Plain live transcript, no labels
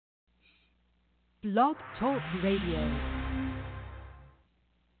Blog Talk Radio.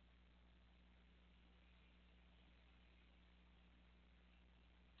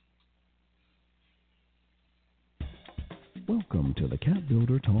 Welcome to the Cap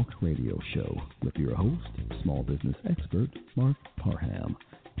Builder Talk Radio Show with your host, small business expert Mark Parham.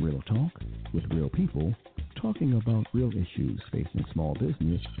 Real talk with real people, talking about real issues facing small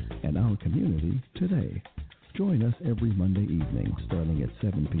business and our community today. Join us every Monday evening starting at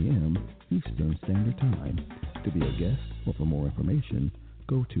 7 p.m. Eastern Standard Time. To be a guest or for more information,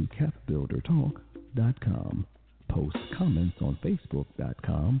 go to capbuildertalk.com. Post comments on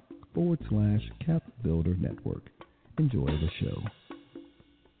facebook.com/Cap Builder Network. Enjoy the show.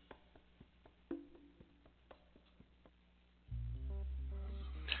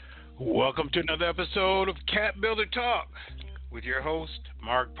 Welcome to another episode of Cap Builder Talk with your host,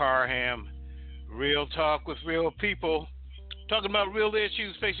 Mark Parham. Real talk with real people, talking about real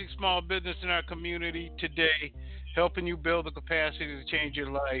issues facing small business in our community today, helping you build the capacity to change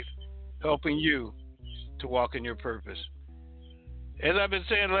your life, helping you to walk in your purpose. As I've been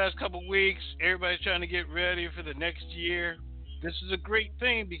saying the last couple of weeks, everybody's trying to get ready for the next year. This is a great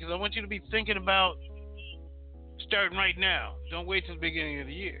thing because I want you to be thinking about starting right now. Don't wait till the beginning of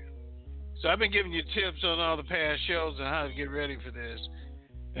the year. So I've been giving you tips on all the past shows on how to get ready for this.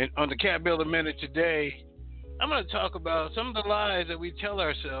 And on the Cap Builder Minute today, I'm going to talk about some of the lies that we tell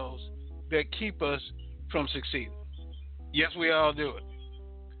ourselves that keep us from succeeding. Yes, we all do it.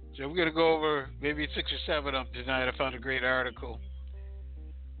 So we're going to go over maybe 6 or 7 of them tonight. I found a great article.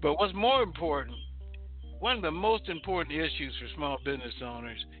 But what's more important, one of the most important issues for small business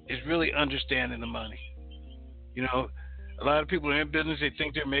owners is really understanding the money. You know, a lot of people are in business, they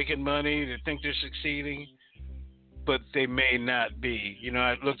think they're making money, they think they're succeeding, but they may not be. You know,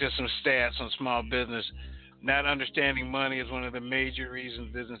 I looked at some stats on small business. Not understanding money is one of the major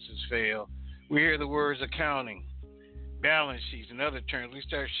reasons businesses fail. We hear the words accounting, balance sheets, and other terms. We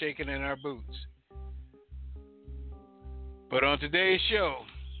start shaking in our boots. But on today's show,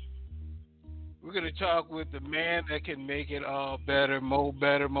 we're going to talk with the man that can make it all better, more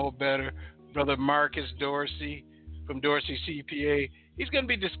better, Brother Marcus Dorsey from Dorsey CPA. He's going to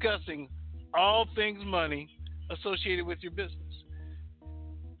be discussing all things money associated with your business.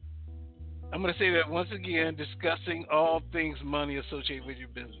 I'm going to say that once again, discussing all things money associated with your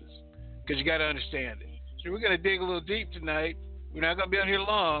business, because you got to understand it. So we're going to dig a little deep tonight. We're not going to be on here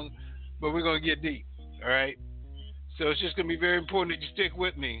long, but we're going to get deep, all right? So it's just going to be very important that you stick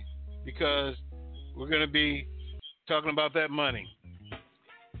with me, because we're going to be talking about that money.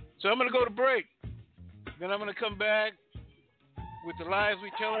 So I'm going to go to break. Then I'm going to come back with the lies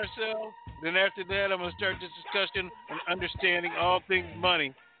we tell ourselves. Then after that, I'm going to start this discussion on understanding all things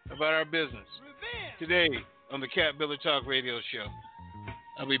money about our business. Today on the Cap Builder Talk Radio Show.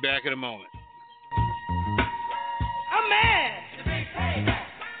 I'll be back in a moment. I'm mad.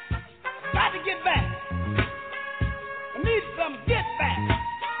 Got to get back. I need some get back.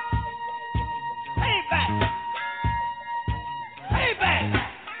 Payback. Payback.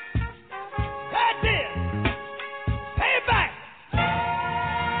 That's it. Payback.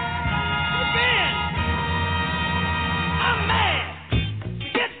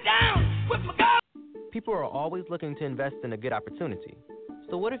 People are always looking to invest in a good opportunity.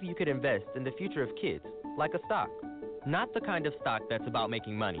 So what if you could invest in the future of kids, like a stock? Not the kind of stock that's about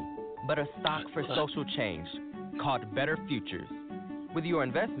making money, but a stock for social change called Better Futures. With your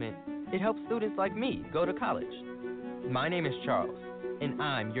investment, it helps students like me go to college. My name is Charles, and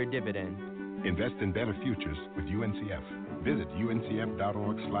I'm your dividend. Invest in Better Futures with UNCF. Visit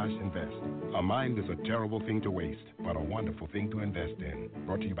uncf.org/invest. A mind is a terrible thing to waste, but a wonderful thing to invest in.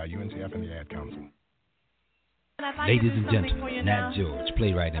 Brought to you by UNCF and the Ad Council. Ladies and gentlemen, Nat George,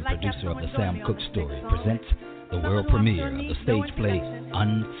 playwright and producer of the Sam Cooke Story, presents the world premiere of the stage play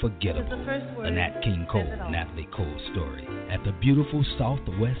Unforgettable, the Nat King Cole, Natalie Cole story, at the beautiful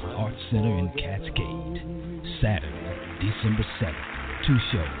Southwest Arts Center in Cascade. Saturday, December 7th, 2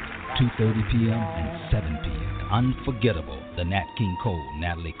 shows, 2:30 p.m. and 7 p.m. Unforgettable, the Nat King Cole,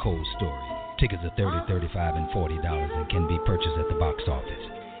 Natalie Cole story. Tickets are $30, $35, and $40 and can be purchased at the box office.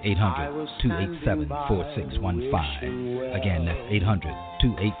 800-287-4615. Again, that's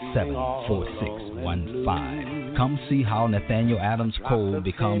 800-287-4615. Come see how Nathaniel Adams Cole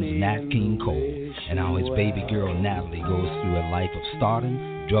becomes Nat King Cole and how his baby girl Natalie goes through a life of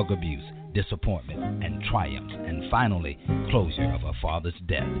stardom, drug abuse, disappointment, and triumphs, and finally, closure of her father's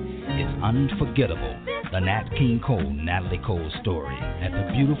death. It's Unforgettable, the Nat King Cole, Natalie Cole story at the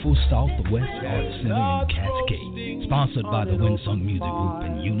beautiful Southwest Arts Center in Cascade, sponsored by the Winsong Music Group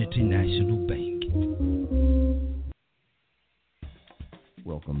and Unity National Bank.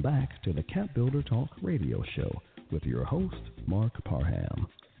 Welcome Welcome back to the Cap Builder Talk radio show with your host, Mark Parham.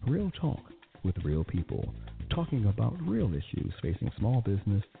 Real talk with real people, talking about real issues facing small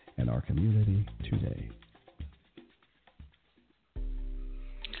business and our community today.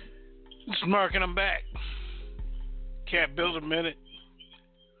 This is Mark, and I'm back. Cap Builder Minute.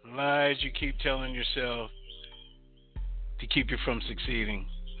 Lies you keep telling yourself to keep you from succeeding.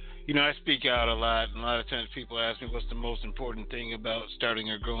 You know, I speak out a lot, and a lot of times people ask me what's the most important thing about starting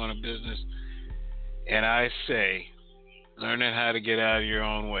or growing a business. And I say, learning how to get out of your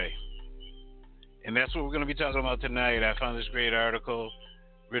own way. And that's what we're going to be talking about tonight. I found this great article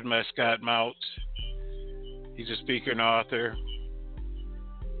written by Scott Mouts. He's a speaker and author.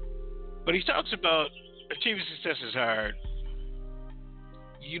 But he talks about achieving success is hard.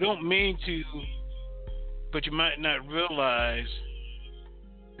 You don't mean to, but you might not realize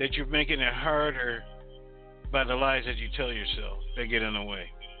that you're making it harder by the lies that you tell yourself that get in the way.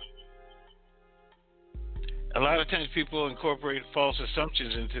 A lot of times people incorporate false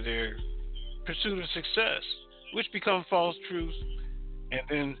assumptions into their pursuit of success, which become false truths and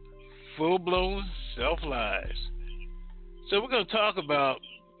then full-blown self-lies. So we're going to talk about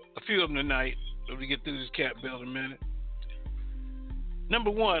a few of them tonight as we get through this Cap Builder Minute.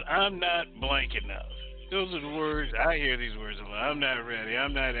 Number one, I'm not blank enough. Those are the words, I hear these words a lot. I'm not ready.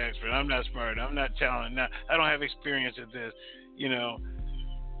 I'm not expert. I'm not smart. I'm not talented. I don't have experience at this. You know,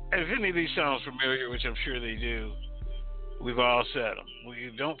 if any of these sounds familiar, which I'm sure they do, we've all said them.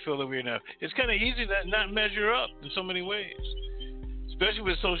 We don't feel that we're enough. It's kind of easy to not measure up in so many ways, especially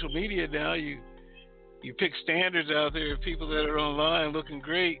with social media now. You pick standards out there of people that are online looking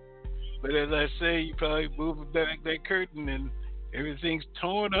great, but as I say, you probably move back that curtain and everything's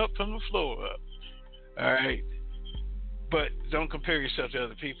torn up from the floor up. All right, but don't compare yourself to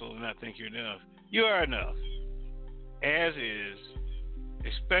other people and not think you're enough. You are enough, as is,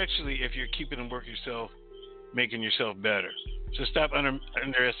 especially if you're keeping and work yourself, making yourself better. So stop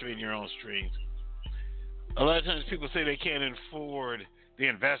underestimating your own strength. A lot of times people say they can't afford the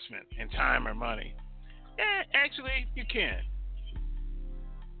investment in time or money. Actually, you can.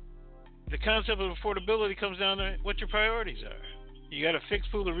 The concept of affordability comes down to what your priorities are. You got a fixed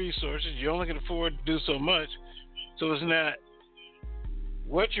pool of resources. You only can afford to do so much. So it's not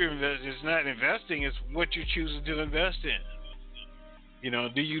what you're investing. It's not investing. It's what you're choosing to invest in. You know,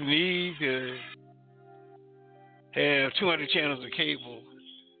 do you need to have 200 channels of cable,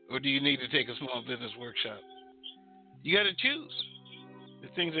 or do you need to take a small business workshop? You got to choose the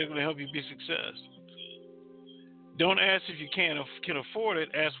things that are going to help you be success. Don't ask if you can afford it.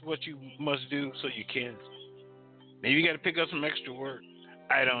 Ask what you must do so you can. Maybe you got to pick up some extra work.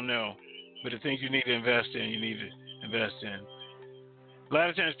 I don't know. But the things you need to invest in, you need to invest in. A lot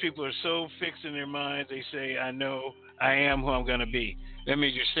of times people are so fixed in their minds, they say, I know I am who I'm going to be. That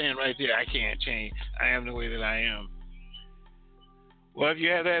means you're saying right there, I can't change. I am the way that I am. Well, if you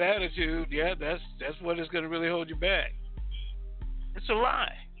have that attitude, yeah, that's what is going to really hold you back. It's a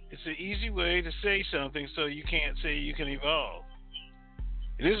lie. It's an easy way to say something so you can't say you can evolve.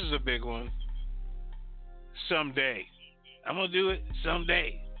 And this is a big one. Someday. I'm going to do it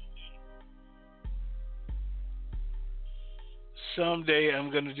someday. Someday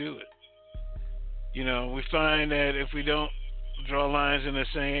I'm going to do it. You know, we find that if we don't draw lines in the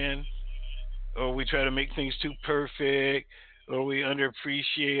sand, or we try to make things too perfect, or we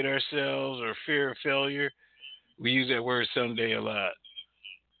underappreciate ourselves, or fear of failure, we use that word someday a lot.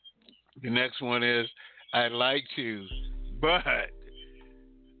 The next one is, I'd like to, but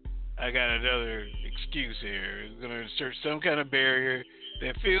I got another excuse here. I'm going to insert some kind of barrier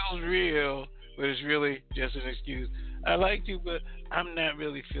that feels real, but it's really just an excuse. I like to, but I'm not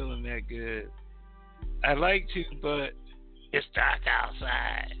really feeling that good. I like to, but it's dark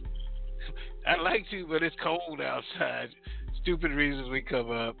outside. I like to, but it's cold outside. Stupid reasons we come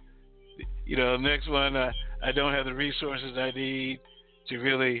up. You know, next one, I don't have the resources I need to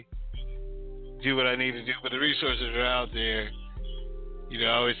really do what I need to do, but the resources are out there. You know,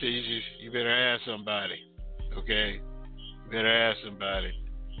 I always say you better ask somebody, okay? You better ask somebody.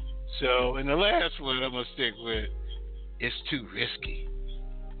 So, and the last one I'm going to stick with, it's too risky.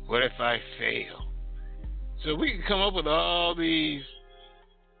 What if I fail? So we can come up with all these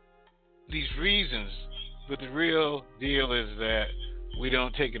reasons, but the real deal is that we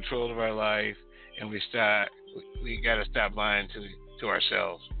don't take control of our life, and we got to stop lying to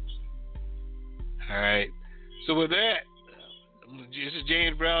ourselves. All right. So with that, this is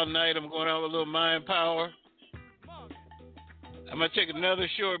James Brown night. I'm going out with a little mind power. I'm going to take another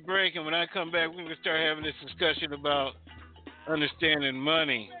short break, and when I come back, we're going to start having this discussion about understanding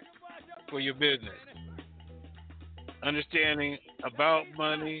money for your business. Understanding about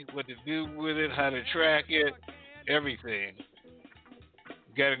money, what to do with it, how to track it, everything.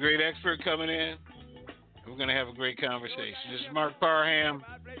 We got a great expert coming in. We're going to have a great conversation. This is Mark Parham,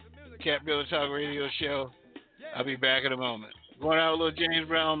 Cat Builder Talk Radio Show. I'll be back in a moment. Going out with little James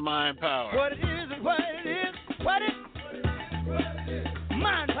Brown, Mind Power. What it is and what it is, what it is.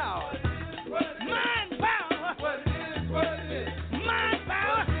 Mind power. Mind power. What it is, what it is. Mind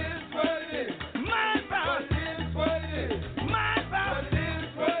power. What it is, what it is. Mind power. What it is, what it is. Mind power. What it is,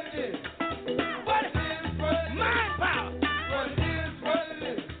 what it is. What it is, what it is. Mind power. What it is, what it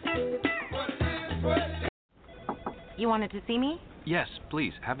is. What it is, what it is. You wanted to see me? Yes,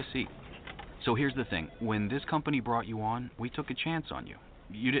 please, have a seat. So here's the thing. When this company brought you on, we took a chance on you.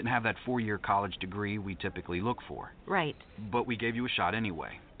 You didn't have that 4-year college degree we typically look for. Right. But we gave you a shot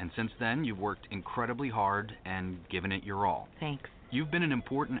anyway. And since then, you've worked incredibly hard and given it your all. Thanks. You've been an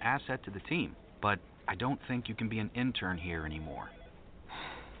important asset to the team, but I don't think you can be an intern here anymore.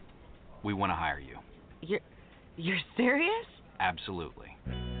 We want to hire you. You're serious? Absolutely.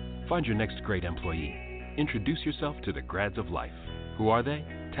 Find your next great employee. Introduce yourself to the grads of life. Who are they?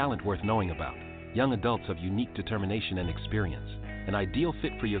 Talent worth knowing about. Young adults of unique determination and experience. An ideal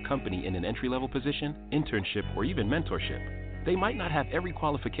fit for your company in an entry-level position, internship, or even mentorship. They might not have every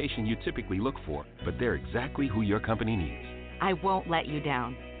qualification you typically look for, but they're exactly who your company needs. I won't let you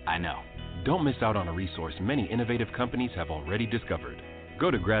down. I know. Don't miss out on a resource many innovative companies have already discovered.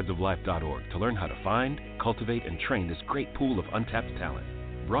 Go to gradsoflife.org to learn how to find, cultivate, and train this great pool of untapped talent.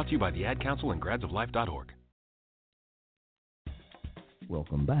 Brought to you by the Ad Council and gradsoflife.org.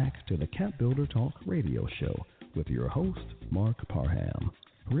 Welcome back to the Cat Builder Talk Radio Show with your host, Mark Parham.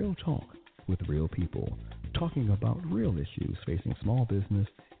 Real talk with real people, talking about real issues facing small business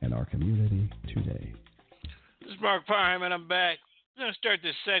and our community today. This is Mark Parham, and I'm back. I'm going to start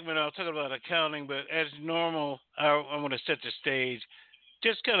this segment. I'll talk about accounting, but as normal, I want to set the stage.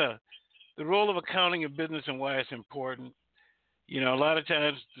 Just kind of the role of accounting in business and why it's important. You know, a lot of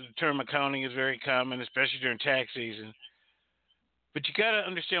times the term accounting is very common, especially during tax season. But you got to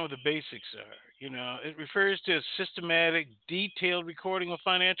understand what the basics are. You know, it refers to a systematic, detailed recording of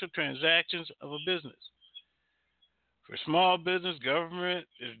financial transactions of a business. For small business, government,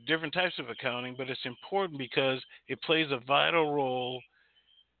 there's different types of accounting, but it's important because it plays a vital role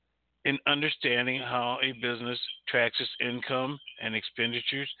in understanding how a business tracks its income and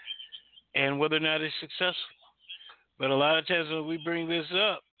expenditures and whether or not it's successful. But a lot of times when we bring this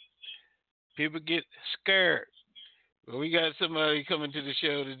up, people get scared. Well, we got somebody coming to the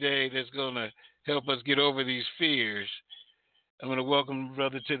show today that's going to help us get over these fears. I'm going to welcome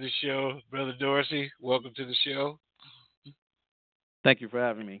brother to the show. Brother Dorsey, welcome to the show. Thank you for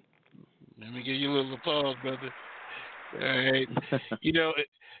having me. Let me give you a little applause, brother. All right. You know,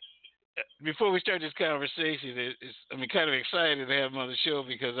 before we start this conversation, I'm kind of excited to have him on the show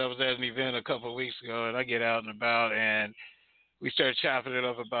because I was at an event a couple of weeks ago, and I get out and about, and we started chopping it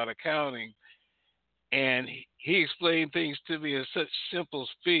up about accounting. And he explained things to me in such simple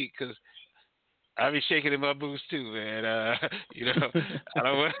speak because I be shaking in my boots too, man. You know, I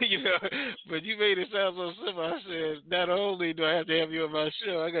don't want, you know, but you made it sound so simple. I said, not only do I have to have you on my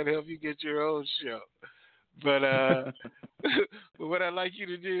show, I got to help you get your own show. But but what I'd like you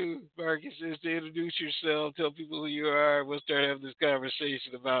to do, Marcus, is to introduce yourself, tell people who you are, and we'll start having this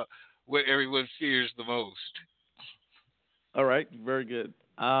conversation about what everyone fears the most. All right, very good.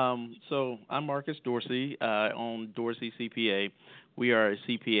 So I'm Marcus Dorsey. I own Dorsey CPA. We are a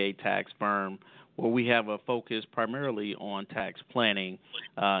CPA tax firm where we have a focus primarily on tax planning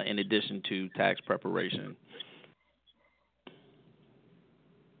in addition to tax preparation.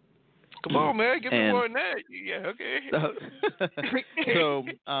 Come on, man. Give me more than that. Yeah, okay. So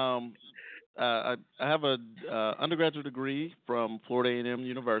I have a undergraduate degree from Florida A&M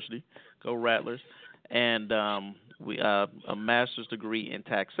University, go Rattlers, and a master's degree in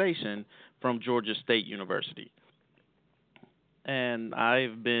taxation from Georgia State University. And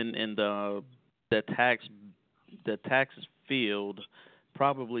I've been in the tax field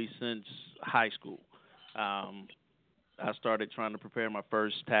probably since high school. I started trying to prepare my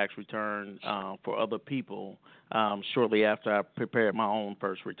first tax return for other people shortly after I prepared my own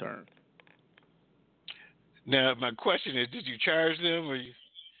first return. Now, my question is, did you charge them, or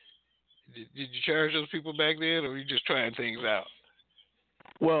did you charge those people back then, or were you just trying things out?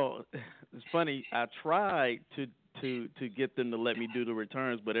 Well, it's funny. I tried to get them to let me do the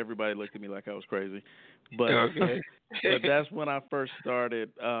returns, but everybody looked at me like I was crazy. But, okay. But that's when I first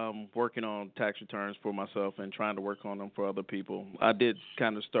started working on tax returns for myself and trying to work on them for other people. I did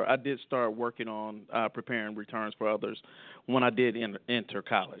start working on preparing returns for others when I did enter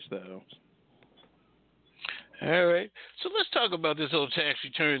college, though. All right. So let's talk about this whole tax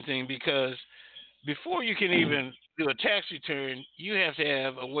return thing, because before you can even do a tax return, you have to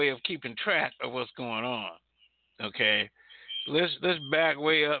have a way of keeping track of what's going on. Okay. Let's back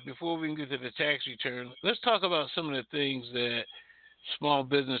way up before we can get to the tax return. Let's talk about some of the things that small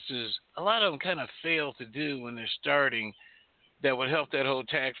businesses, a lot of them kind of fail to do when they're starting, that would help that whole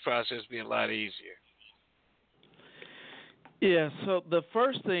tax process be a lot easier. Yeah, so the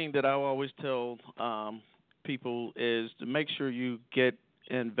first thing that I always tell people is to make sure you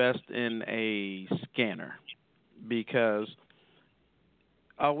invest in a scanner, because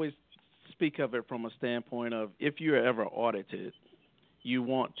I always speak of it from a standpoint of, if you're ever audited, you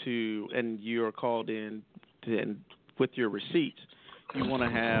want to, and you're called in with your receipts, you want to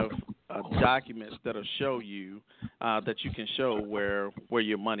have documents that'll show you that you can show where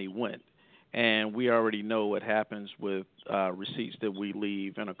your money went. And we already know what happens with receipts that we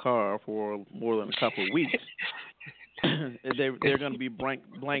leave in a car for more than a couple of weeks. They're going to be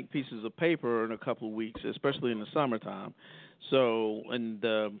blank pieces of paper in a couple of weeks, especially in the summertime. So when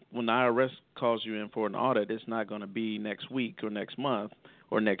the IRS calls you in for an audit, it's not going to be next week or next month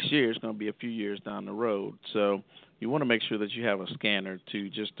or next year. It's going to be a few years down the road. So you want to make sure that you have a scanner to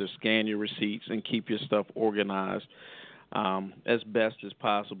scan your receipts and keep your stuff organized as best as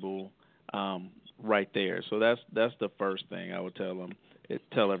possible. Right there. So that's the first thing I would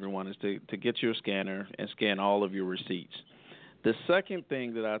tell everyone is to get your scanner and scan all of your receipts. The second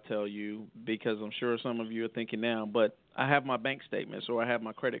thing that I tell you, because I'm sure some of you are thinking now, but I have my bank statements or I have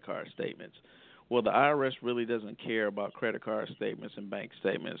my credit card statements. Well, the IRS really doesn't care about credit card statements and bank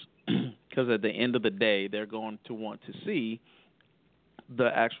statements, because at the end of the day, they're going to want to see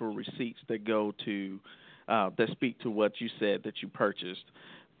the actual receipts that go to that speak to what you said that you purchased.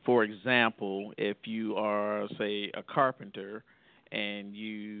 For example, if you are, say, a carpenter and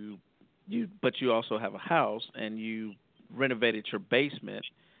but you also have a house and you renovated your basement,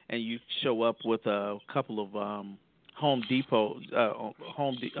 and you show up with a couple of Home Depot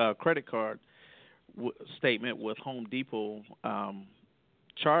credit card statement with Home Depot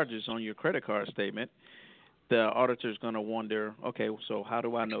charges on your credit card statement, the auditor is going to wonder, okay, so how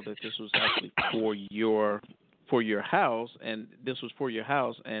do I know that this was actually for your house, and this was for your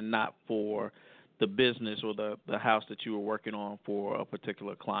house and not for the business or the house that you were working on for a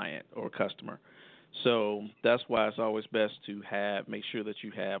particular client or customer. So that's why it's always best to make sure that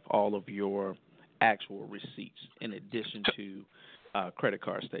you have all of your actual receipts in addition to credit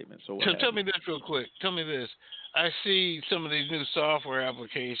card statements. So tell me this real quick. Tell me this. I see some of these new software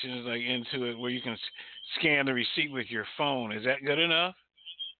applications like Intuit where you can scan the receipt with your phone. Is that good enough?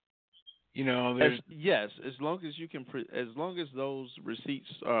 You know, yes, as long as you can, as long as those receipts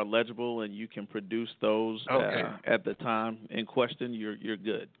are legible and you can produce those at the time in question, you're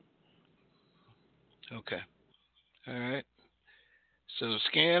good. Okay. All right. So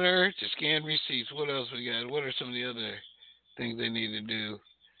scanner to scan receipts. What else we got? What are some of the other things they need to do?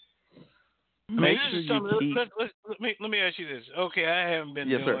 Make sure you keep. Let me ask you this. Okay, I haven't been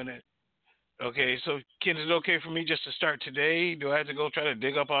doing it. Okay, so Ken, is it okay for me just to start today? Do I have to go try to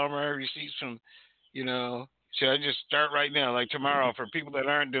dig up all my receipts from, should I just start right now, like tomorrow? For people that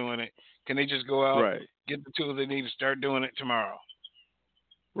aren't doing it, can they just go out, get the tools they need to start doing it tomorrow?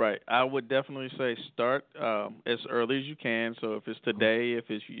 Right. I would definitely say start as early as you can. So if it's today,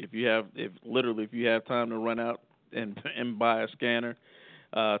 if you have time to run out and buy a scanner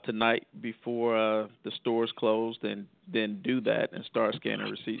tonight before the stores close, then do that and start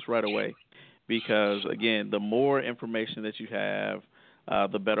scanning receipts right away. Because, again, the more information that you have,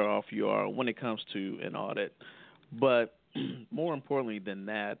 the better off you are when it comes to an audit. But more importantly than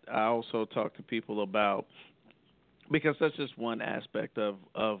that, I also talk to people about, because that's just one aspect of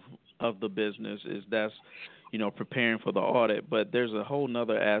the business, is that's, preparing for the audit. But there's a whole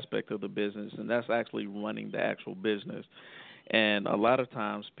nother aspect of the business, and that's actually running the actual business. And a lot of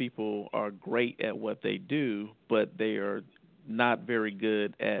times people are great at what they do, but they are not very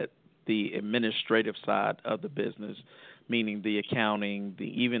good at the administrative side of the business, meaning the accounting,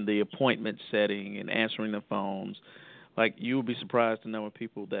 even the appointment setting and answering the phones. Like, you will be surprised the number of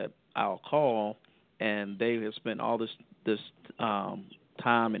people that I'll call, and they have spent all this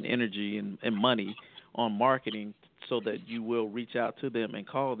time and energy and money on marketing so that you will reach out to them and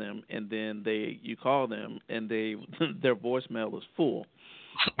call them, and then you call them and their voicemail is full.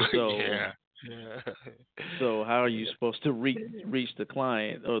 So So how are you supposed to reach the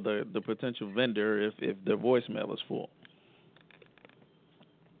client or the potential vendor if their voicemail is full?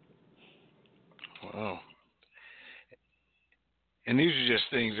 Wow. And these are just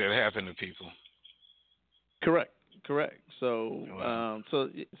things that happen to people. Correct. So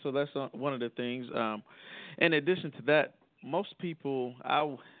so that's one of the things. In addition to that, most people,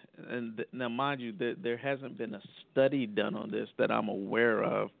 now mind you, there hasn't been a study done on this that I'm aware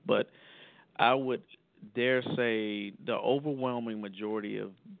of, but I would dare say the overwhelming majority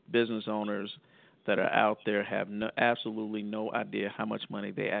of business owners that are out there have absolutely no idea how much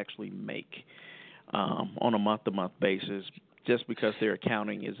money they actually make on a month-to-month basis, just because their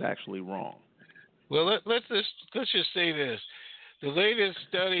accounting is actually wrong. Well, let's just say this: the latest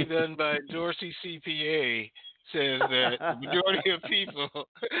study done by Dorsey CPA says that the majority of people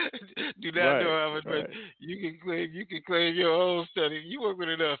do not know how much money. You can claim your own study. You work with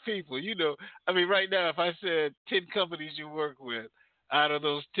enough people. You know, I mean, right now, if I said 10 companies you work with, out of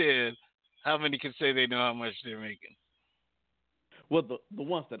those 10, how many can say they know how much they're making? Well, the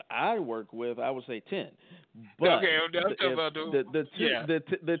ones that I work with, I would say 10. But okay, I'm talking about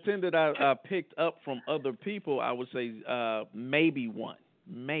the 10 that I picked up from other people, I would say maybe one.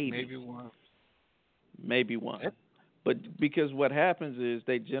 Maybe one. But because what happens is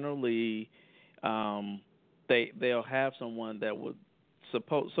they generally they'll have someone that would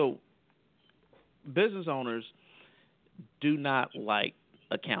so business owners do not like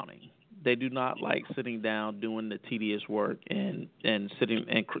accounting. They do not like sitting down doing the tedious work and sitting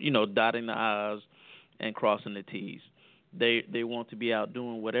and dotting the I's and crossing the T's. They want to be out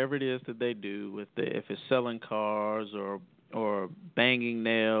doing whatever it is that they do. If it's selling cars or banging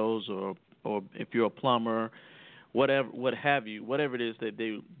nails or if you're a plumber, whatever it is that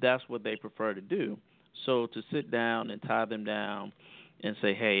they, that's what they prefer to do. So to sit down and tie them down and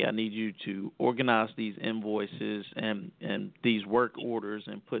say, hey, I need you to organize these invoices and these work orders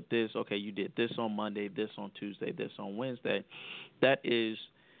and put this, okay, you did this on Monday, this on Tuesday, this on Wednesday. That is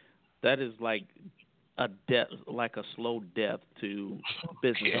like a death, like a slow death to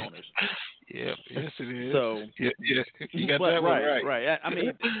business owners. Yeah, yes it is. So you got that one right. Right. I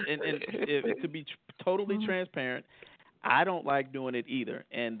mean, and to be totally transparent, I don't like doing it either,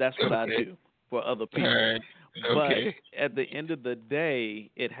 and that's what I do for other people. All right. Okay. But at the end of the day,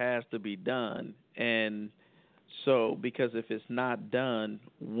 it has to be done, and so because if it's not done,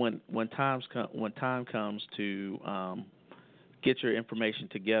 when time comes to get your information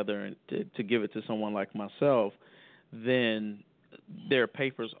together and to give it to someone like myself, then there are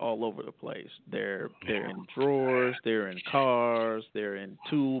papers all over the place. They're in drawers, they're in cars, they're in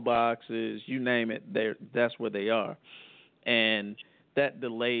toolboxes, you name it. That's where they are, and that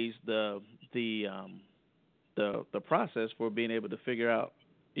delays the process for being able to figure out,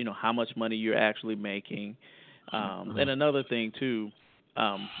 how much money you're actually making. And another thing too,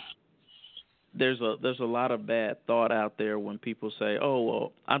 there's a lot of bad thought out there when people say, oh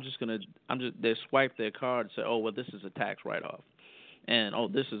well, they swipe their card and say, oh well, this is a tax write-off, and oh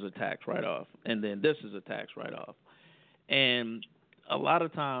this is a tax write-off, and then this is a tax write-off, and a lot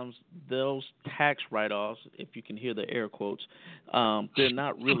of times those tax write-offs, if you can hear the air quotes, they're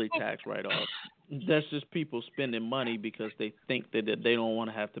not really tax write-offs. That's just people spending money because they think that they don't want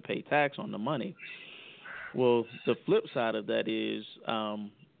to have to pay tax on the money. Well, the flip side of that is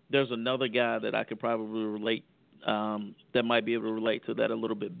there's another guy that I could probably relate, that might be able to relate to that a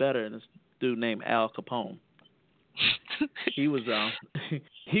little bit better, and it's a dude named Al Capone. He was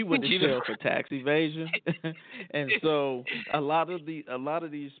he went to jail for tax evasion, and so a lot of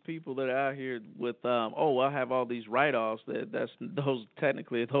these people that are out here with I have all these write-offs, those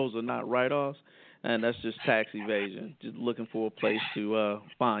are not write-offs, and that's just tax evasion, just looking for a place to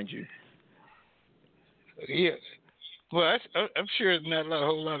find you. Yeah. Well, I'm sure not a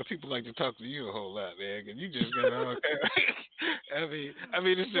whole lot of people like to talk to you a whole lot, man, because you just got all I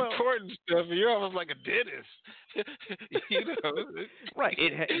mean, it's important stuff, and you're almost like a dentist, Right.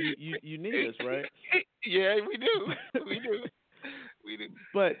 You need us, right? Yeah, we do.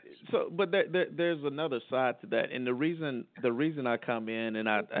 But there's another side to that, and the reason I come in and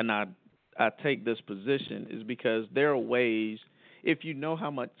I take this position is because there are ways. If you know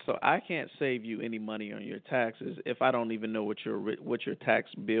how much, so I can't save you any money on your taxes if I don't even know what your tax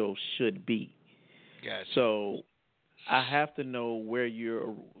bill should be. Gotcha. So I have to know where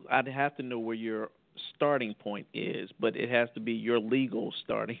your starting point is, but it has to be your legal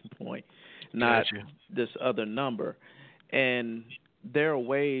starting point, not this other number. And there are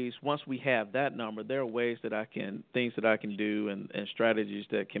ways, once we have that number, there are ways things that I can do and strategies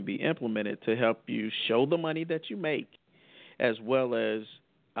that can be implemented to help you show the money that you make, as well as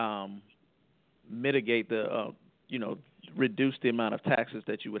mitigate reduce the amount of taxes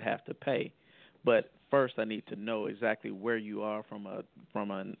that you would have to pay. But first, I need to know exactly where you are from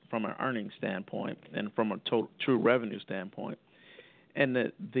an earning standpoint and from a true revenue standpoint. And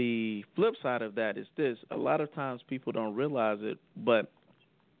the flip side of that is this: a lot of times people don't realize it, but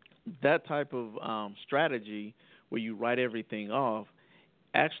that type of strategy where you write everything off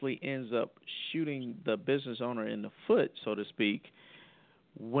actually ends up shooting the business owner in the foot, so to speak,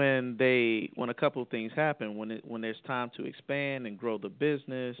 when a couple of things happen, when there's time to expand and grow the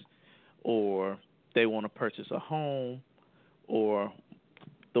business, or they want to purchase a home, or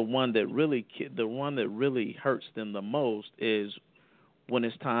the one that really hurts them the most is when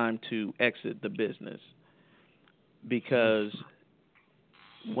it's time to exit the business. Because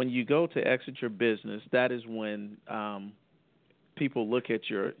when you go to exit your business, that is when people look at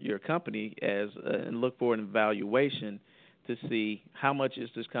your company and look for an evaluation to see how much is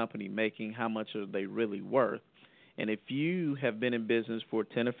this company making, how much are they really worth. And if you have been in business for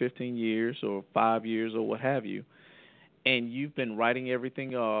 10 or 15 years or 5 years or what have you, and you've been writing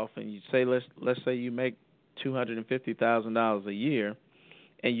everything off, and you say let's say you make $250,000 a year,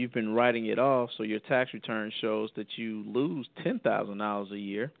 and you've been writing it off, so your tax return shows that you lose $10,000 a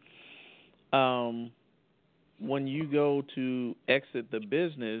year. When you go to exit the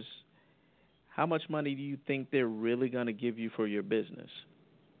business, how much money do you think they're really going to give you for your business?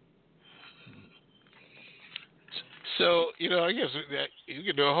 So, I guess that you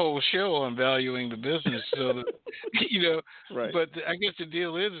could do a whole show on valuing the business. So, that, right. But I guess the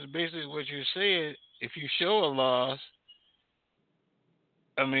deal is basically what you're saying. If you show a loss,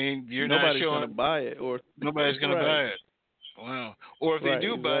 I mean, nobody's going to buy it, or nobody's going to buy it. Wow. Or if they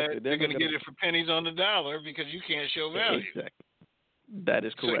do buy it, they're going to get it for pennies on the dollar because you can't show value. Exactly. That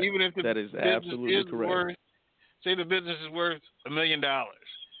is correct. So even if that is absolutely correct. Say the business is worth $1 million,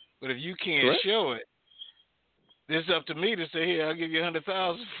 but if you can't show it, it's up to me to say, "Hey, I'll give you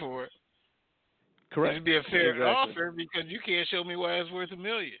 $100,000 for it." Correct. It'd be a fair offer because you can't show me why it's worth $1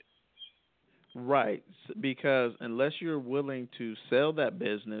 million. Right, because unless you're willing to sell that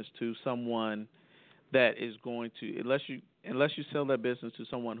business to someone that is going to, unless you sell that business to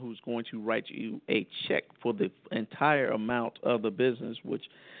someone who's going to write you a check for the entire amount of the business, which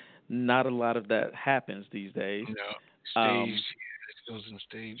not a lot of that happens these days. No, it goes in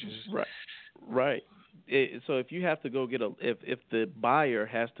stages. Right. So if you have to go get if the buyer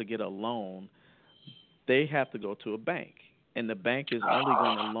has to get a loan, they have to go to a bank. And the bank is only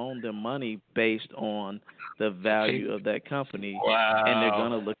going to loan them money based on the value of that company. Wow. And they're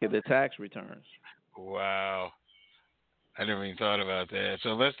going to look at the tax returns. Wow. I never even thought about that.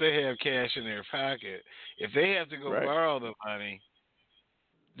 So unless they have cash in their pocket, if they have to go borrow the money,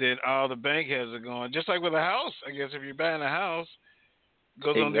 then all the bank has are going. Just like with a house, I guess if you're buying a house, it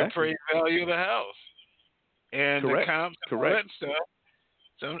goes on the appraised value of the house. And the comps and all that stuff.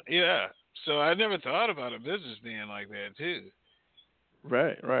 So I never thought about a business being like that too.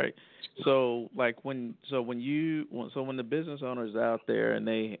 Right. So when the business owner is out there and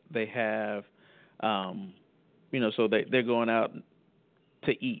they have, so they're going out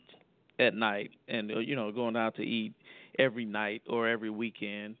to eat at night and going out to eat every night or every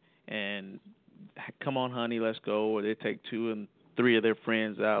weekend and come on, honey, let's go. Or they take 2 and 3 of their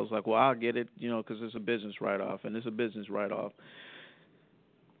friends out. I was like, well, I'll get it, because it's a business write-off, and it's a business write-off.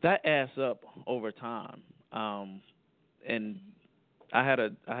 That adds up over time. And I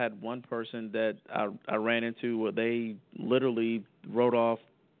had one person that I ran into where they literally wrote off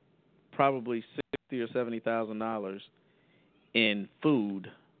probably $60,000 or $70,000 in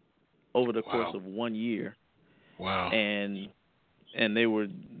food over the course of 1 year. Wow. And they were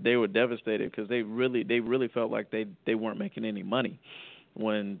devastated because they really felt like they weren't making any money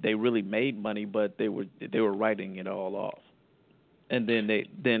when they really made money, but they were writing it all off. And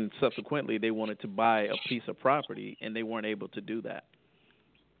then subsequently they wanted to buy a piece of property and they weren't able to do that.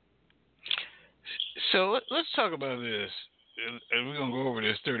 So let's talk about this, and we're gonna go over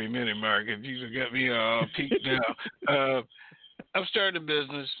this 30-minute mark. If you got me all peaked now, I'm starting a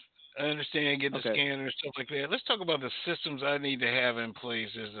business. I understand, get the scanner and stuff like that. Let's talk about the systems I need to have in place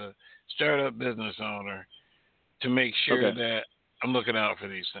as a startup business owner to make sure that I'm looking out for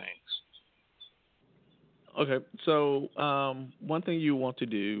these things. Okay, so one thing you want to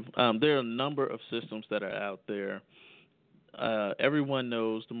do, there are a number of systems that are out there. Everyone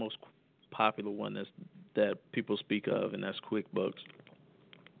knows the most popular one that people speak of, and that's QuickBooks.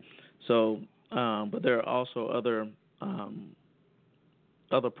 So, but there are also other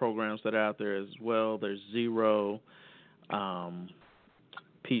programs that are out there as well. There's Xero,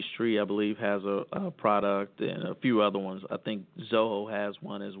 Peachtree, I believe, has a product, and a few other ones. I think Zoho has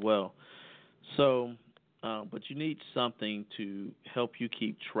one as well. So, but you need something to help you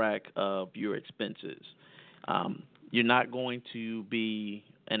keep track of your expenses. You're not going to be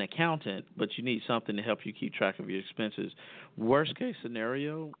an accountant, but you need something to help you keep track of your expenses. Worst case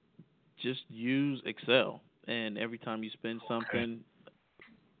scenario, just use Excel, and every time you spend something,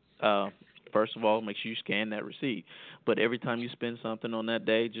 first of all, make sure you scan that receipt. But every time you spend something on that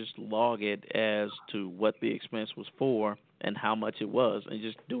day, just log it as to what the expense was for and how much it was, and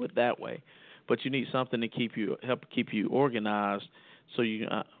just do it that way. But you need something to help keep you organized, so you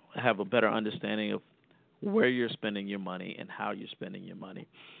have a better understanding of where you're spending your money and how you're spending your money.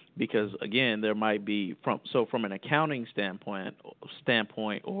 Because again, there might be from an accounting standpoint,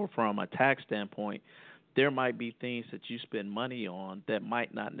 or from a tax standpoint, there might be things that you spend money on that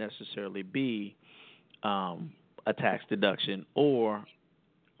might not necessarily be a tax deduction, or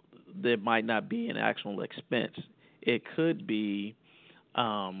there might not be an actual expense. It could be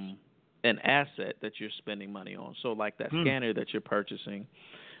an asset that you're spending money on. So like that scanner that you're purchasing,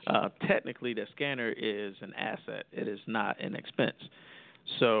 technically the scanner is an asset. It is not an expense.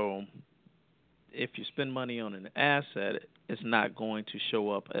 So if you spend money on an asset, it's not going to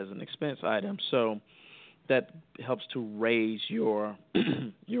show up as an expense item. So that helps to raise your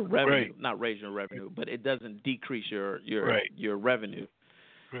revenue, right. Not raise your revenue, but it doesn't decrease your right. your revenue.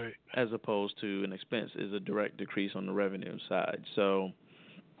 Right. As opposed to an expense is a direct decrease on the revenue side. So,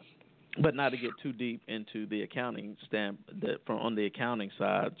 but not to get too deep into the accounting on the accounting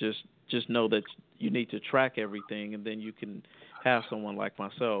side, just know that you need to track everything, and then you can have someone like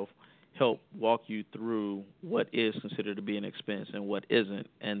myself help walk you through what is considered to be an expense and what isn't,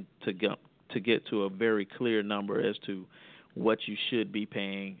 and to get to a very clear number as to what you should be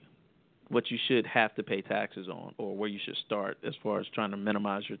paying, what you should have to pay taxes on, or where you should start as far as trying to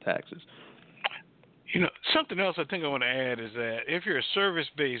minimize your taxes. Something else I think I want to add is that if you're a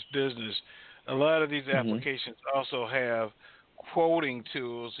service-based business, a lot of these applications also have quoting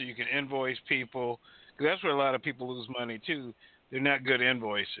tools so you can invoice people, because that's where a lot of people lose money too. They're not good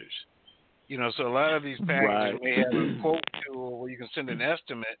invoicers. So a lot of these packages may have a quote tool where you can send an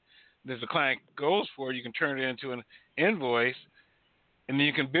estimate. If the client goes for it, you can turn it into an invoice, and then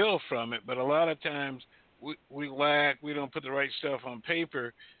you can bill from it. But a lot of times we don't put the right stuff on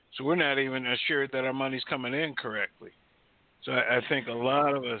paper, so we're not even assured that our money's coming in correctly. So I think a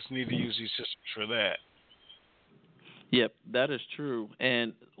lot of us need to use these systems for that. Yep, that is true.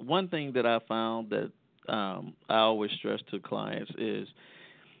 And one thing that I found that I always stress to clients is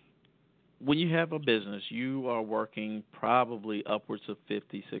when you have a business, you are working probably upwards of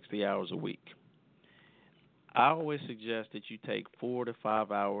 50, 60 hours a week. I always suggest that you take 4 to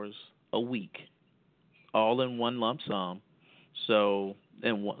 5 hours a week, all in one lump sum. So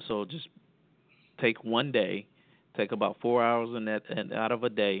just take one day, take about 4 hours out of a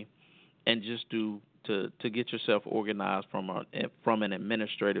day, and just do to get yourself organized from an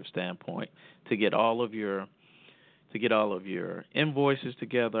administrative standpoint, to get all of your invoices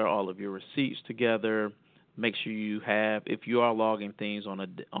together, all of your receipts together. Make sure you have, if you are logging things on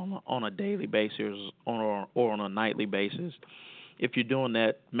a daily basis or on a nightly basis, if you're doing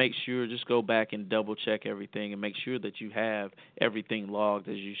that, make sure just go back and double check everything and make sure that you have everything logged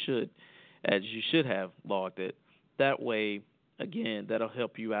as you should have logged it. That way, again, that'll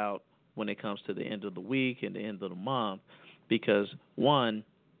help you out when it comes to the end of the week and the end of the month, because one,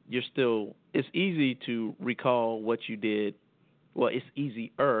 it's easy to recall what you did. Well, it's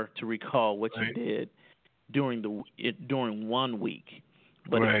easier to recall what you did during 1 week.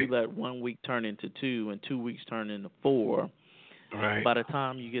 But if you let 1 week turn into 2 and 2 weeks turn into 4, by the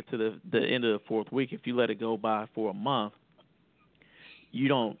time you get to the end of the 4th week, if you let it go by for a month,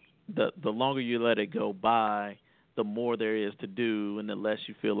 the longer you let it go by, the more there is to do and the less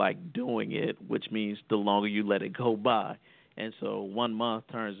you feel like doing it, which means the longer you let it go by. And so 1 month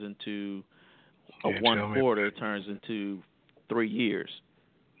turns into one quarter turns into 3 years.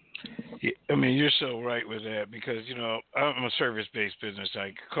 Yeah, I mean, you're so right with that, because, I'm a service-based business.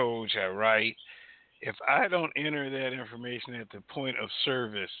 I coach, I write. If I don't enter that information at the point of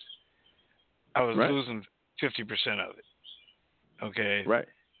service, I was losing 50% of it. Okay? Right.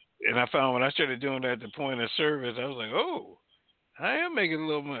 And I found when I started doing that at the point of service, I was like, oh, I am making a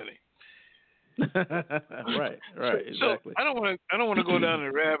little money. Right, exactly. So I don't want to go down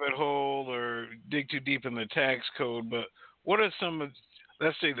the rabbit hole or dig too deep in the tax code, but what are some of,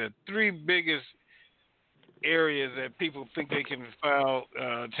 let's say, the 3 biggest areas that people think they can file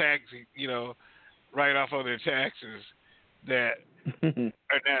tax, write off of their taxes that are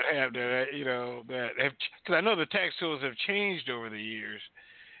not have that, that have, because I know the tax codes have changed over the years,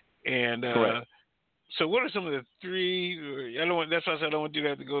 and so what are some of the 3? That's why I said I don't want you to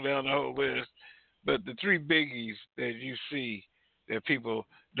have to go down the whole list, but the 3 biggies that you see that people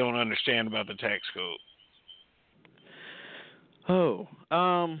don't understand about the tax code.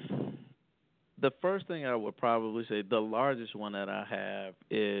 The first thing I would probably say, the largest one that I have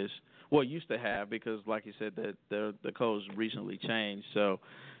used to have, because like you said, that the codes recently changed. So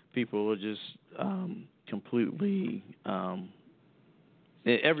people are just completely.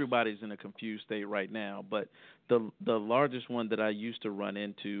 Everybody's in a confused state right now, but the largest one that I used to run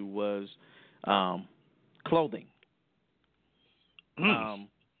into was clothing.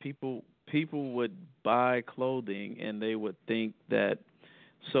 People would buy clothing and they would think that.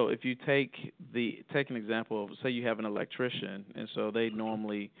 So if you take an example of, say you have an electrician, and so they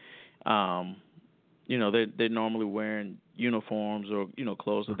normally, they're normally wearing uniforms or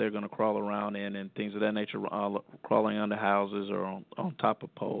clothes that they're going to crawl around in and things of that nature, crawling under houses or on top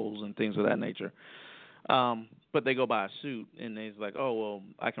of poles and things of that nature. But they go buy a suit and they're like, oh well,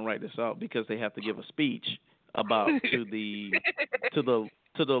 I can write this out because they have to give a speech about to the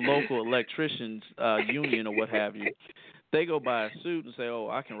local electricians union or what have you. They go buy a suit and say, oh,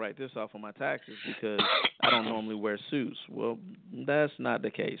 I can write this off on my taxes because I don't normally wear suits. Well, that's not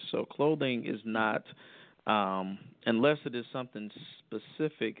the case. So clothing is not, unless it is something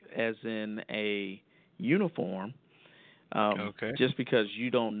specific as in a uniform, just because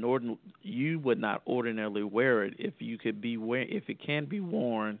you would not ordinarily wear it if it can be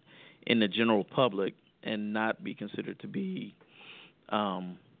worn in the general public and not be considered to be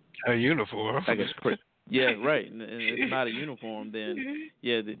a uniform. I guess yeah, right. And it's not a uniform, then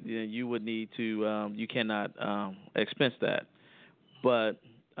you would need to. You cannot expense that. But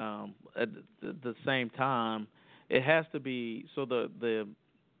at the same time, it has to be. So the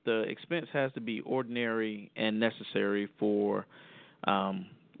expense has to be ordinary and necessary for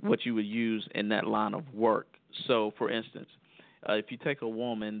what you would use in that line of work. So, for instance, if you take a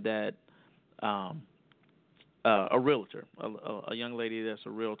woman that a realtor, a young lady that's a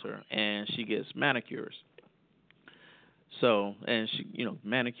realtor, and she gets manicures. So, and she,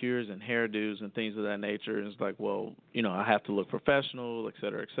 manicures and hairdos and things of that nature. And it's like, well, I have to look professional, et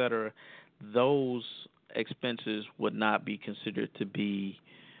cetera, et cetera. Those expenses would not be considered to be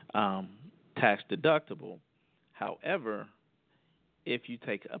tax deductible. However, if you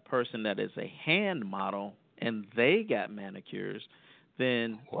take a person that is a hand model and they got manicures,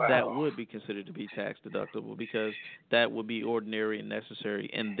 then that would be considered to be tax deductible because that would be ordinary and necessary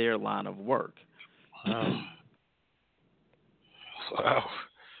in their line of work. Wow,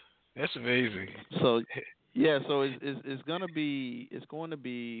 that's amazing. So, yeah, so it's going to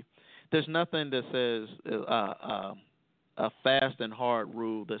be. There's nothing that says a fast and hard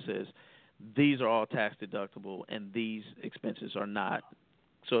rule that says these are all tax deductible and these expenses are not.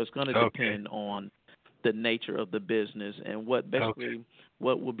 So it's going to depend on the nature of the business and what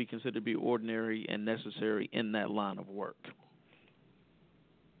would be considered to be ordinary and necessary in that line of work.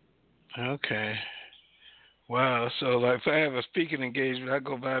 Okay. Wow. So, like, if I have a speaking engagement, I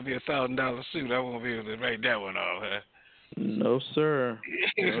go buy me $1,000 suit. I won't be able to write that one off, huh? No, sir.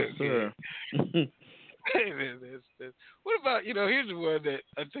 No, sir. What about, here's one that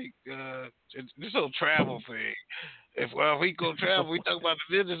I think this whole travel thing. If we go travel, we talk about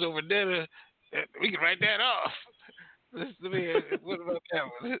the business over dinner. We can write that off. What about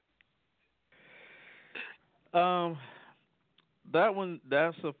that one?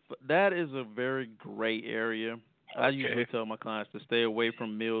 That is a very gray area. I usually tell my clients to stay away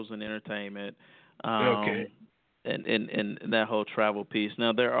from meals and entertainment. And that whole travel piece.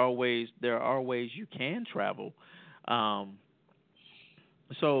 Now there are ways you can travel.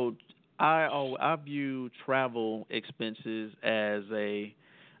 So I view travel expenses as a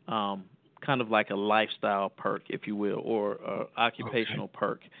kind of like a lifestyle perk, if you will, or occupational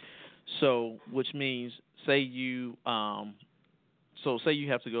perk. So, which means, say you have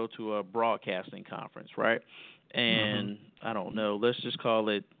to go to a broadcasting conference, right? And I don't know, let's just call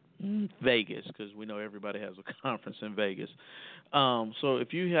it Vegas, because we know everybody has a conference in Vegas. So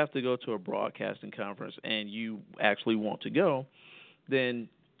if you have to go to a broadcasting conference and you actually want to go, then,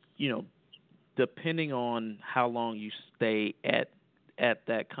 depending on how long you stay at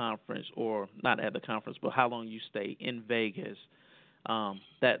that conference, or not at the conference, but how long you stay in Vegas,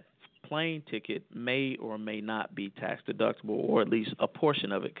 that plane ticket may or may not be tax deductible, or at least a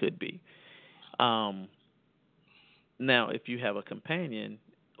portion of it could be. Now, if you have a companion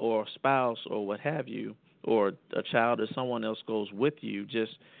or a spouse or what have you, or a child or someone else goes with you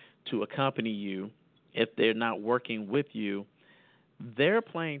just to accompany you, if they're not working with you, their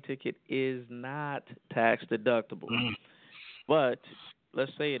plane ticket is not tax deductible. But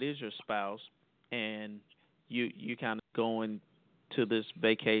let's say it is your spouse and you kind of going to this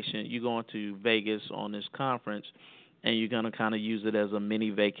vacation, you're going to Vegas on this conference, and you're going to kind of use it as a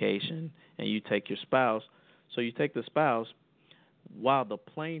mini vacation, and you take your spouse. So you take the spouse, while the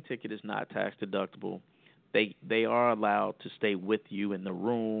plane ticket is not tax deductible, they are allowed to stay with you in the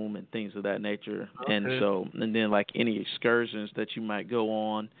room and things of that nature. Okay. And then like any excursions that you might go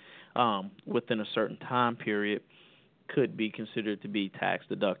on within a certain time period could be considered to be tax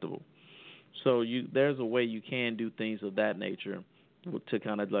deductible. So there's a way you can do things of that nature to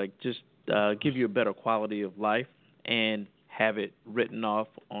kind of like just give you a better quality of life and have it written off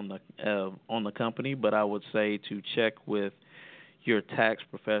on the company. But I would say to check with your tax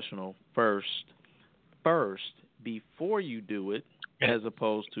professional first before you do it, as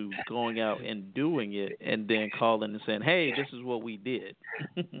opposed to going out and doing it and then calling and saying, "Hey, this is what we did."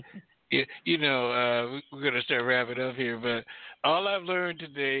 We're going to start wrapping up here, but all I've learned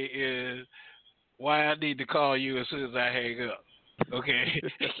today is why I need to call you as soon as I hang up. Okay.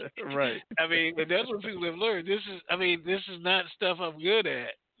 Right. I mean, that's what people have learned. This is not stuff I'm good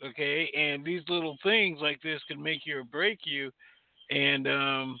at. Okay. And these little things like this can make you or break you. And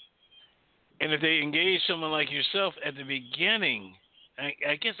if they engage someone like yourself at the beginning,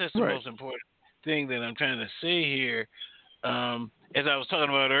 I guess that's the most important thing that I'm trying to say here. As I was talking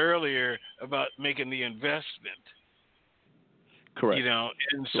about earlier about making the investment. Correct.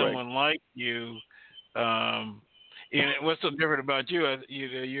 In someone like you. And what's so different about you?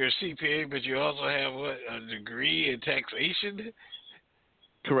 You're a CPA, but you also have a degree in taxation.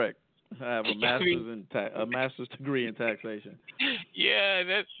 Correct. I have a master's degree in taxation. Yeah,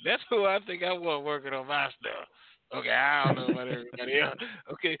 that's who I think I want working on my stuff. Okay, I don't know about everybody else.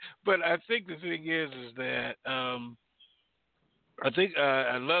 Okay, but I think the thing is that I think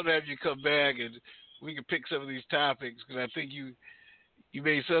I'd love to have you come back and we can pick some of these topics because I think you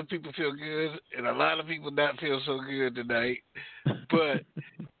made some people feel good and a lot of people not feel so good tonight. But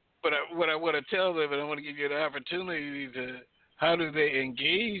what I want to tell them, and I want to give you an opportunity to, how do they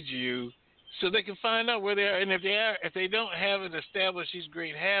engage you so they can find out where they are, and if they don't have it established these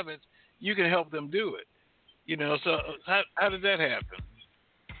great habits, you can help them do it. So how did that happen?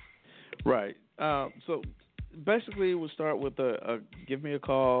 Right. So basically, we'll start with give me a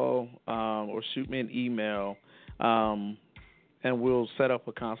call or shoot me an email. And we'll set up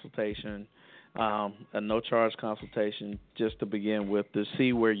a consultation, a no-charge consultation, just to begin with, to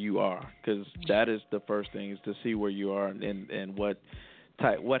see where you are, because that is the first thing, is to see where you are and what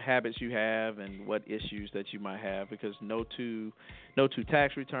habits you have and what issues that you might have, because no two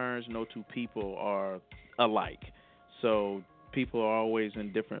tax returns, no two people are alike. So people are always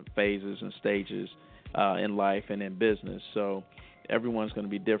in different phases and stages in life and in business. So everyone's going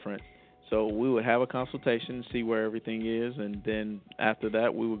to be different. So we would have a consultation, see where everything is, and then after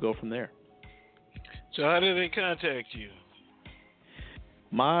that, we would go from there. So how do they contact you?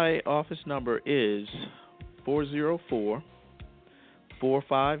 My office number is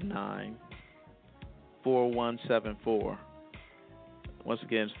 404-459-4174. Once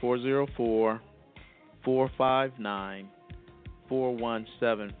again, it's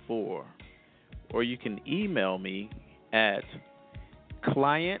 404-459-4174. Or you can email me at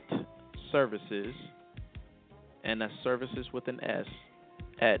client services, and that's services with an S,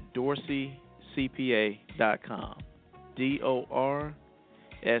 at DorseyCPA.com.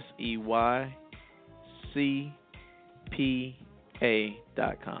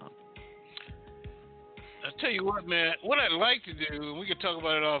 DorseyCPA.com. I'll tell you what, man, what I'd like to do, and we could talk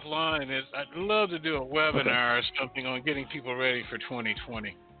about it offline, is I'd love to do a webinar or something on getting people ready for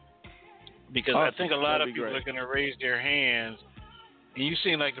 2020. Because I think a lot of people are going to raise their hands. And you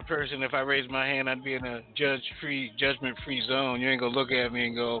seem like the person, if I raise my hand, I'd be in a judgment-free zone. You ain't going to look at me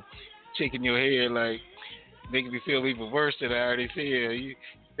and go shaking your head like making me feel even worse than I already feel.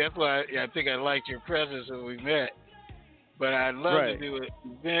 That's why I think I liked your presence when we met. But I'd love to do an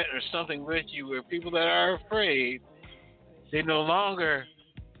event or something with you where people that are afraid, they no longer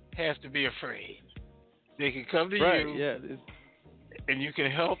have to be afraid. They can come to you, and you can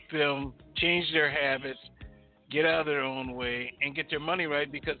help them change their habits, get out of their own way, and get their money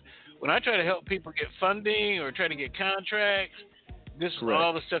right. Because when I try to help people get funding or try to get contracts, this is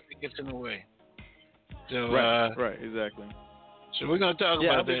all the stuff that gets in the way. So, exactly. So we're going to talk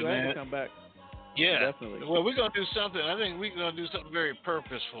about that, man. To come back. Yeah, definitely. Well, we're going to do something. I think we're going to do something very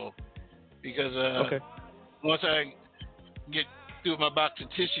purposeful because once I get through my box of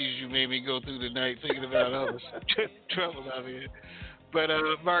tissues you made me go through tonight thinking about all this trouble out here. But,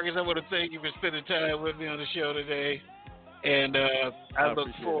 Marcus, I want to thank you for spending time with me on the show today. And I look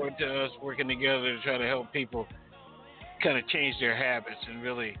forward to us working together to try to help people kind of change their habits and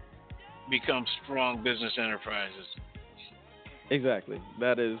really become strong business enterprises. Exactly.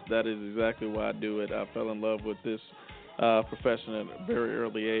 That is exactly why I do it. I fell in love with this profession at a very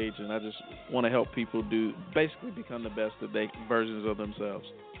early age, and I just want to help people basically become the best versions of themselves.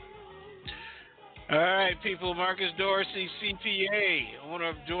 All right, people. Marcus Dorsey CPA, owner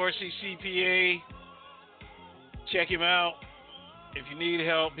of Dorsey CPA. Check him out. If you need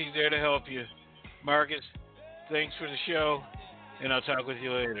help, he's there to help you. Marcus, thanks for the show, and I'll talk with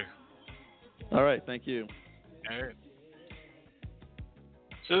you later. All right, thank you. All right.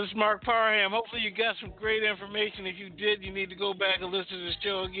 So this is Mark Parham. Hopefully you got some great information. If you did, you need to go back and listen to the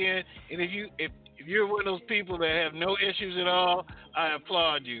show again. And if you're one of those people that have no issues at all, I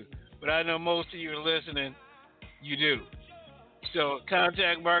applaud you. But I know most of you are listening. You do. So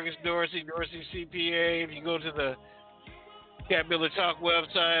contact Marcus Dorsey, Dorsey CPA. If you go to the Cat Builder Talk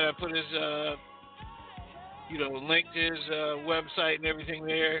website, I put his, link to his website and everything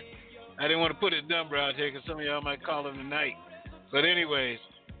there. I didn't want to put his number out there because some of y'all might call him tonight. But anyways,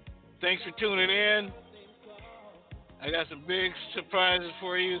 thanks for tuning in. I got some big surprises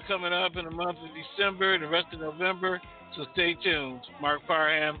for you coming up in the month of December and the rest of November. So stay tuned. Mark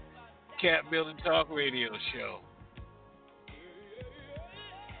Parham, Cat Builder Talk Radio Show.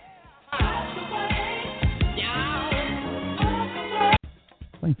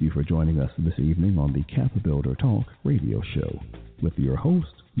 Thank you for joining us this evening on the Cat Builder Talk Radio Show with your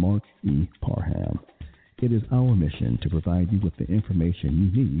host, Mark E. Parham. It is our mission to provide you with the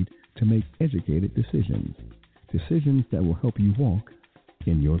information you need to make educated decisions that will help you walk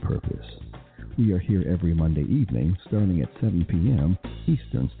in your purpose. We are here every Monday evening starting at 7 p.m.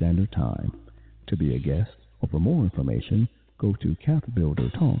 Eastern Standard Time. To be a guest or for more information, go to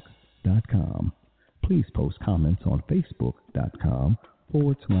capbuildertalk.com. Please post comments on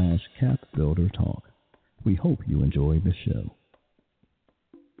facebook.com/capbuildertalk. We hope you enjoy the show.